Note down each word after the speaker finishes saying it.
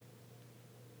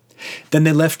Then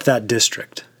they left that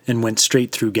district and went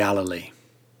straight through Galilee.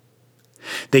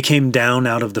 They came down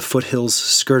out of the foothills,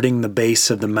 skirting the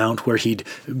base of the mount where he'd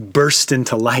burst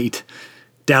into light,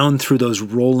 down through those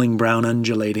rolling brown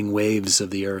undulating waves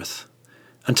of the earth,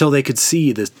 until they could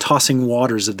see the tossing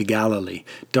waters of the Galilee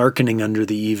darkening under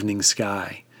the evening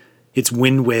sky, its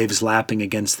wind waves lapping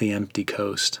against the empty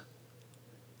coast.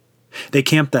 They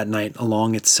camped that night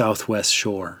along its southwest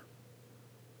shore.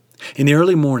 In the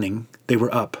early morning, they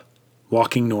were up,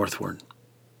 walking northward.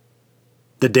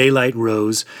 The daylight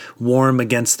rose, warm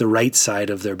against the right side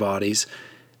of their bodies.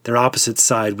 Their opposite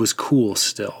side was cool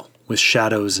still, with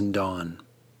shadows and dawn.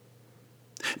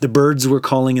 The birds were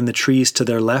calling in the trees to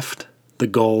their left, the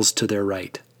gulls to their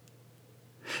right.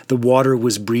 The water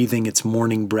was breathing its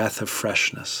morning breath of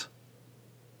freshness.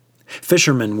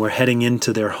 Fishermen were heading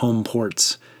into their home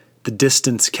ports. The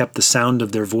distance kept the sound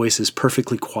of their voices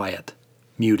perfectly quiet,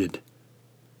 muted.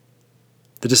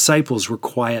 The disciples were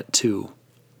quiet too,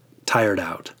 tired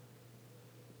out.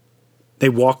 They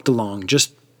walked along,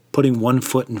 just putting one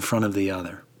foot in front of the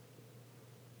other.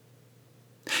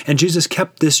 And Jesus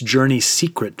kept this journey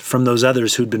secret from those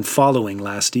others who'd been following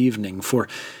last evening, for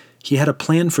he had a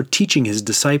plan for teaching his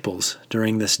disciples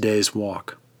during this day's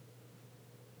walk.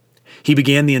 He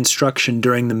began the instruction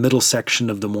during the middle section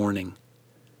of the morning.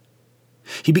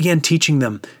 He began teaching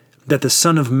them that the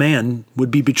Son of Man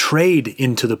would be betrayed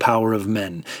into the power of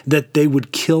men, that they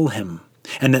would kill him,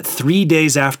 and that 3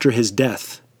 days after his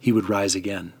death he would rise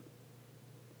again.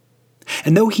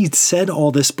 And though he'd said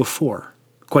all this before,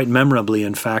 quite memorably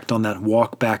in fact on that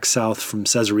walk back south from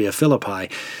Caesarea Philippi,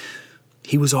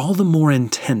 he was all the more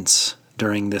intense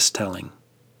during this telling.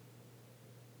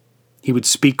 He would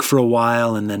speak for a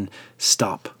while and then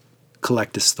stop,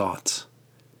 collect his thoughts.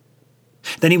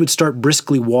 Then he would start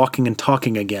briskly walking and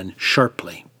talking again,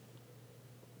 sharply.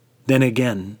 Then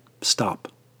again,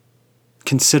 stop,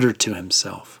 consider to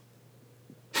himself.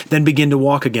 Then begin to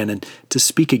walk again and to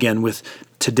speak again with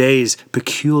today's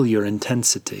peculiar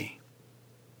intensity.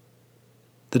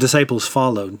 The disciples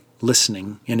followed,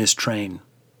 listening in his train.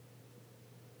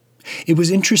 It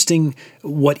was interesting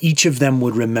what each of them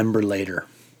would remember later.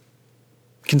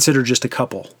 Consider just a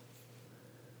couple.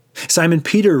 Simon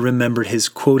Peter remembered his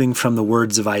quoting from the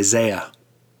words of Isaiah.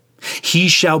 He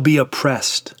shall be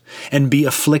oppressed and be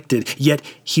afflicted, yet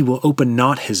he will open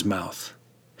not his mouth.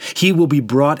 He will be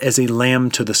brought as a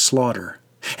lamb to the slaughter,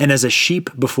 and as a sheep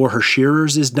before her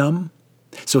shearers is dumb,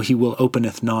 so he will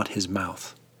openeth not his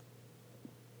mouth.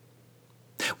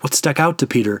 What stuck out to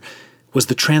Peter was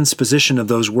the transposition of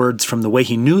those words from the way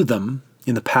he knew them,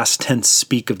 in the past tense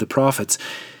speak of the prophets,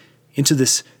 into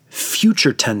this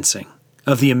future tensing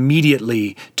of the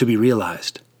immediately to be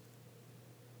realized.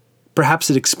 Perhaps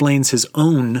it explains his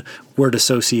own word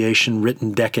association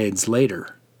written decades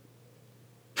later.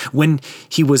 When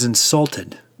he was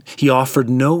insulted, he offered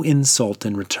no insult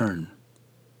in return.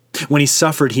 When he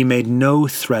suffered, he made no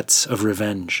threats of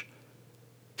revenge.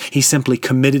 He simply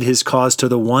committed his cause to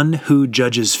the one who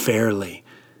judges fairly.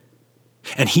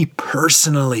 And he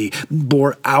personally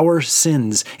bore our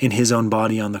sins in his own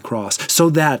body on the cross,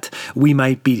 so that we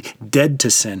might be dead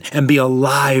to sin and be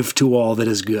alive to all that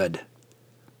is good.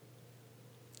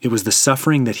 It was the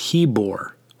suffering that he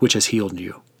bore which has healed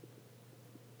you.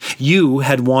 You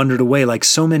had wandered away like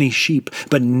so many sheep,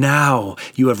 but now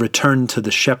you have returned to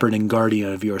the shepherd and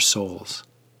guardian of your souls.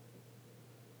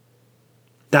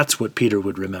 That's what Peter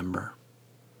would remember.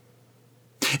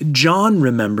 John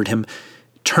remembered him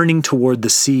turning toward the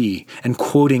sea and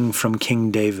quoting from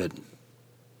King David.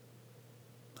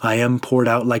 I am poured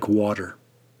out like water,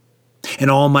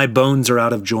 and all my bones are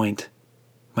out of joint.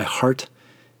 My heart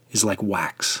is like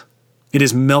wax. It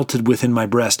is melted within my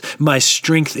breast. My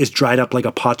strength is dried up like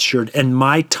a potsherd, and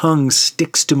my tongue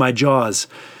sticks to my jaws.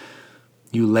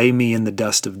 You lay me in the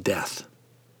dust of death.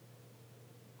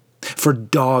 For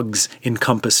dogs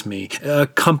encompass me. A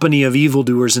company of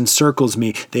evildoers encircles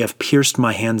me. They have pierced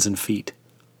my hands and feet.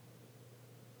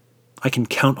 I can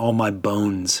count all my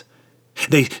bones.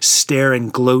 They stare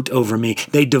and gloat over me.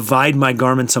 They divide my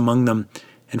garments among them,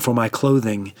 and for my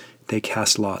clothing they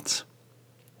cast lots.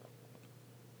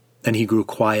 Then he grew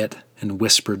quiet and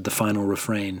whispered the final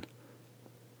refrain.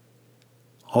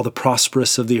 All the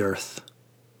prosperous of the earth,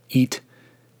 eat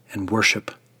and worship.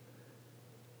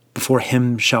 Before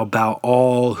him shall bow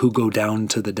all who go down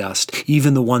to the dust,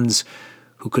 even the ones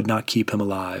who could not keep him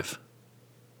alive.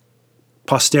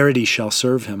 Posterity shall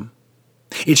serve him.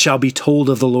 It shall be told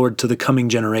of the Lord to the coming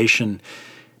generation.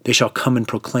 They shall come and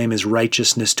proclaim his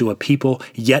righteousness to a people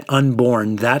yet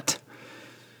unborn, that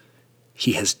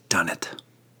he has done it.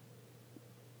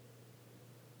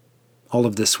 All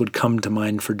of this would come to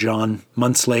mind for John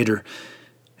months later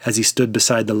as he stood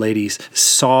beside the ladies,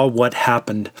 saw what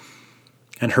happened,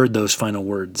 and heard those final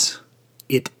words.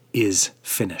 It is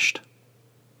finished.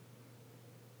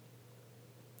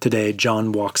 Today,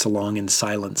 John walks along in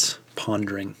silence,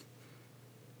 pondering.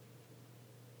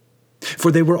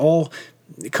 For they were all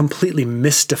completely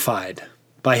mystified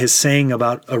by his saying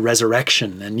about a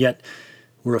resurrection, and yet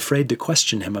were afraid to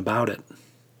question him about it.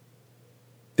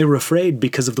 They were afraid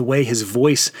because of the way his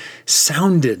voice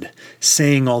sounded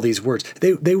saying all these words.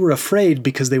 They were afraid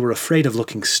because they were afraid of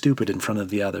looking stupid in front of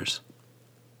the others.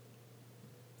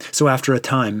 So after a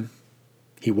time,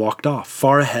 he walked off,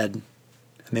 far ahead,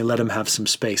 and they let him have some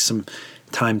space, some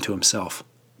time to himself.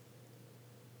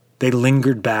 They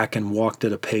lingered back and walked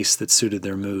at a pace that suited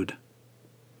their mood.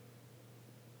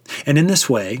 And in this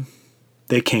way,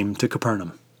 they came to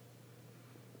Capernaum.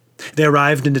 They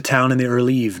arrived into town in the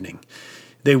early evening.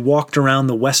 They walked around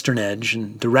the western edge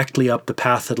and directly up the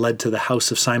path that led to the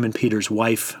house of Simon Peter's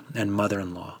wife and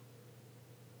mother-in-law.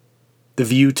 The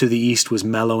view to the east was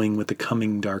mellowing with the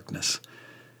coming darkness.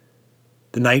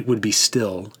 The night would be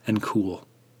still and cool.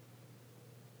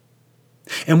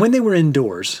 And when they were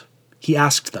indoors, he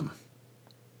asked them,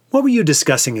 "What were you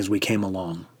discussing as we came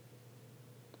along?"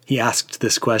 He asked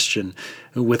this question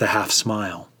with a half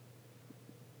smile.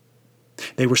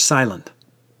 They were silent.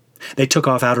 They took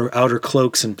off outer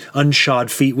cloaks and unshod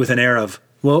feet with an air of,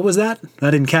 "What was that? I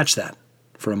didn't catch that,"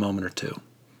 for a moment or two.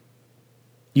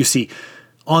 You see,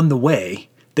 on the way,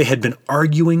 they had been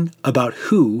arguing about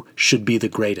who should be the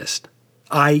greatest,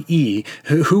 i.e.,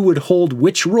 who would hold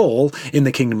which role in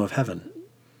the kingdom of heaven.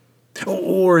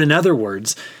 Or in other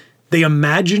words, they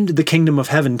imagined the kingdom of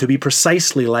heaven to be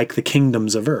precisely like the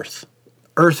kingdoms of earth,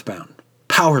 earthbound,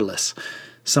 powerless,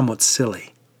 somewhat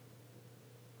silly.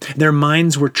 Their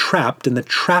minds were trapped in the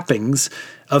trappings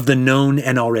of the known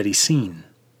and already seen.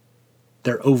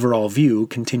 Their overall view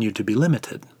continued to be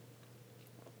limited.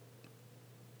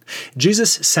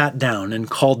 Jesus sat down and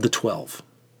called the 12.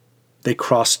 They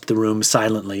crossed the room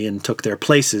silently and took their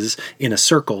places in a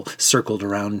circle circled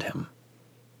around him.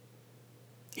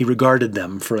 He regarded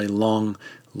them for a long,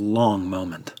 long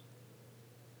moment.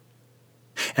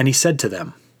 And he said to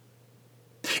them,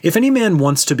 "If any man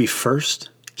wants to be first,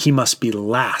 he must be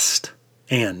last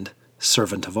and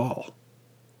servant of all."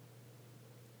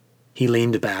 He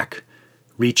leaned back,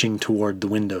 reaching toward the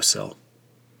windowsill.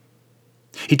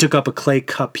 He took up a clay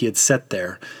cup he had set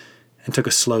there and took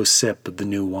a slow sip of the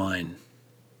new wine.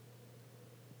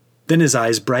 Then his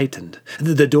eyes brightened.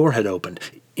 The door had opened.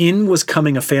 In was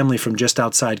coming a family from just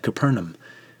outside Capernaum.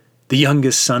 The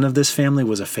youngest son of this family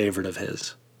was a favorite of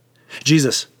his.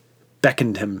 Jesus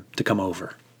beckoned him to come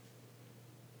over.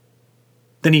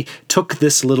 Then he took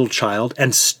this little child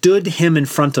and stood him in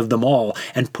front of them all,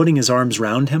 and putting his arms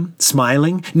round him,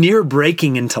 smiling, near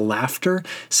breaking into laughter,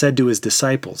 said to his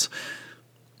disciples,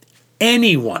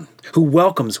 "Anyone who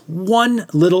welcomes one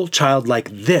little child like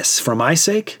this for my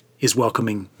sake is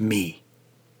welcoming me.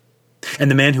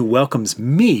 And the man who welcomes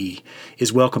me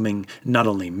is welcoming not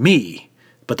only me,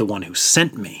 but the one who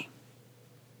sent me."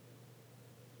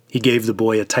 He gave the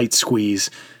boy a tight squeeze,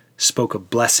 spoke a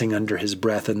blessing under his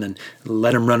breath, and then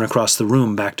let him run across the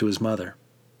room back to his mother.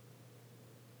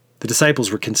 The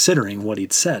disciples were considering what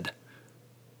he'd said.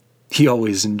 He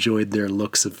always enjoyed their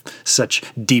looks of such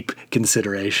deep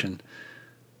consideration.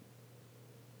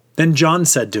 Then John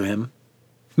said to him,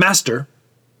 "Master,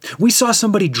 we saw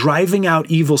somebody driving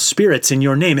out evil spirits in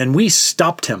your name, and we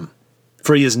stopped him,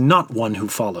 for he is not one who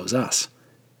follows us."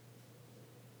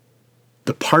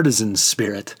 The partisan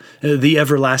spirit, the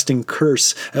everlasting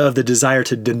curse of the desire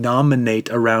to denominate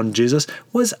around Jesus,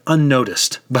 was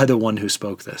unnoticed by the one who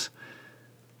spoke this.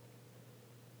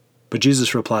 But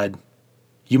Jesus replied,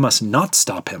 "You must not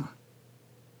stop him.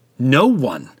 No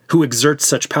one who exerts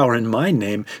such power in my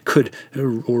name could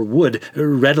or would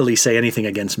readily say anything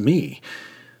against me.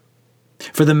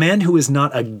 For the man who is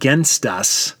not against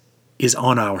us is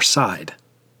on our side.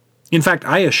 In fact,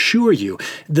 I assure you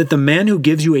that the man who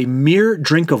gives you a mere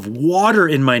drink of water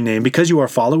in my name because you are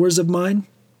followers of mine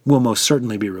will most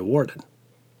certainly be rewarded."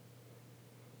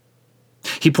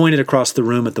 He pointed across the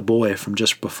room at the boy from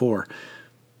just before.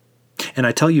 "And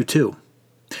I tell you too,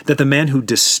 that the man who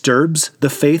disturbs the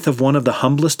faith of one of the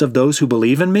humblest of those who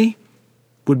believe in me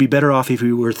would be better off if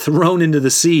he were thrown into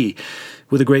the sea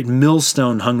with a great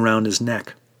millstone hung round his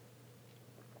neck."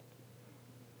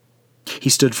 He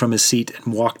stood from his seat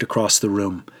and walked across the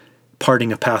room,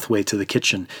 parting a pathway to the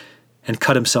kitchen, and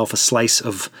cut himself a slice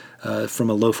from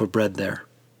a loaf of bread there.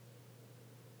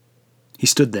 He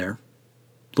stood there,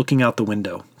 looking out the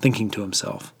window, thinking to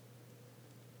himself.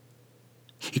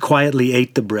 He quietly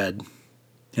ate the bread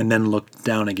and then looked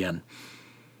down again.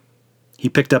 He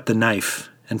picked up the knife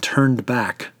and turned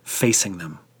back, facing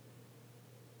them.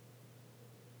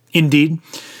 Indeed,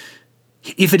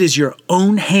 if it is your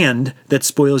own hand that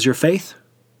spoils your faith,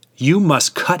 you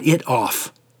must cut it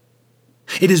off.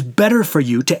 It is better for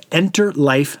you to enter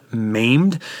life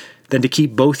maimed than to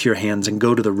keep both your hands and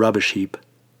go to the rubbish heap.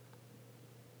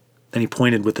 Then he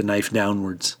pointed with the knife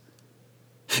downwards.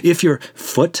 If your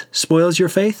foot spoils your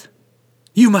faith,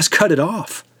 you must cut it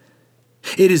off.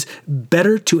 It is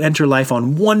better to enter life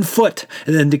on one foot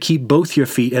than to keep both your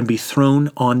feet and be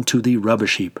thrown onto the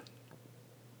rubbish heap.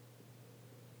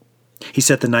 He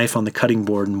set the knife on the cutting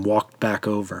board and walked back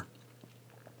over.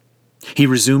 He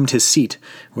resumed his seat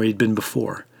where he'd been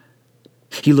before.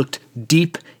 He looked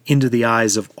deep into the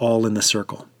eyes of all in the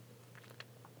circle.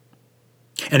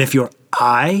 And if your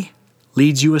eye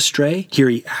leads you astray, here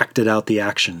he acted out the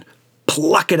action.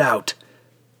 Pluck it out.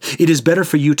 It is better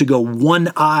for you to go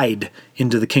one-eyed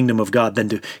into the kingdom of God than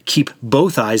to keep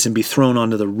both eyes and be thrown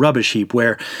onto the rubbish heap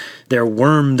where their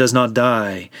worm does not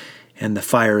die and the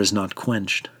fire is not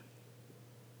quenched.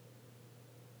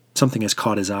 Something has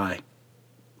caught his eye.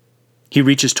 He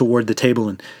reaches toward the table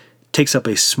and takes up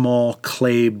a small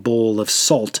clay bowl of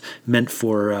salt meant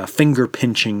for finger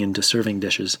pinching into serving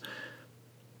dishes.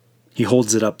 He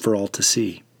holds it up for all to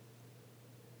see.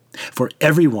 For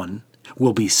everyone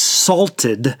will be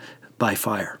salted by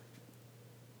fire.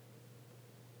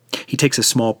 He takes a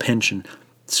small pinch and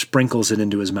sprinkles it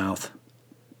into his mouth.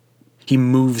 He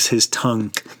moves his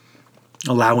tongue,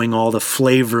 allowing all the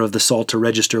flavor of the salt to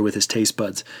register with his taste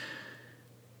buds.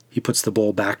 He puts the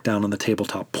bowl back down on the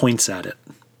tabletop, points at it.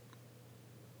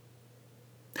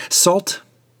 Salt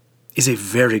is a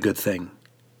very good thing.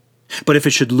 But if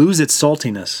it should lose its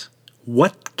saltiness,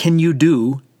 what can you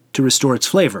do to restore its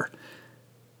flavor?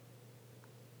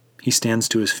 He stands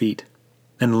to his feet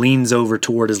and leans over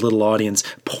toward his little audience,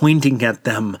 pointing at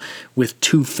them with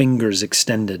 2 fingers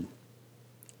extended.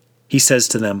 He says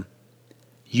to them,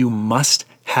 "You must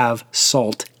have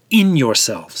salt in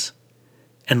yourselves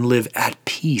and live at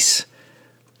peace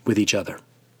with each other."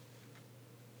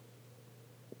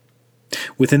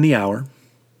 Within the hour,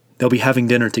 they'll be having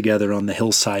dinner together on the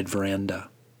hillside veranda.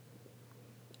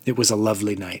 It was a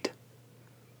lovely night.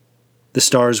 The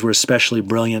stars were especially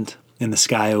brilliant in the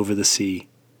sky over the sea.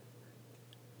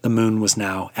 The moon was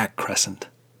now at crescent.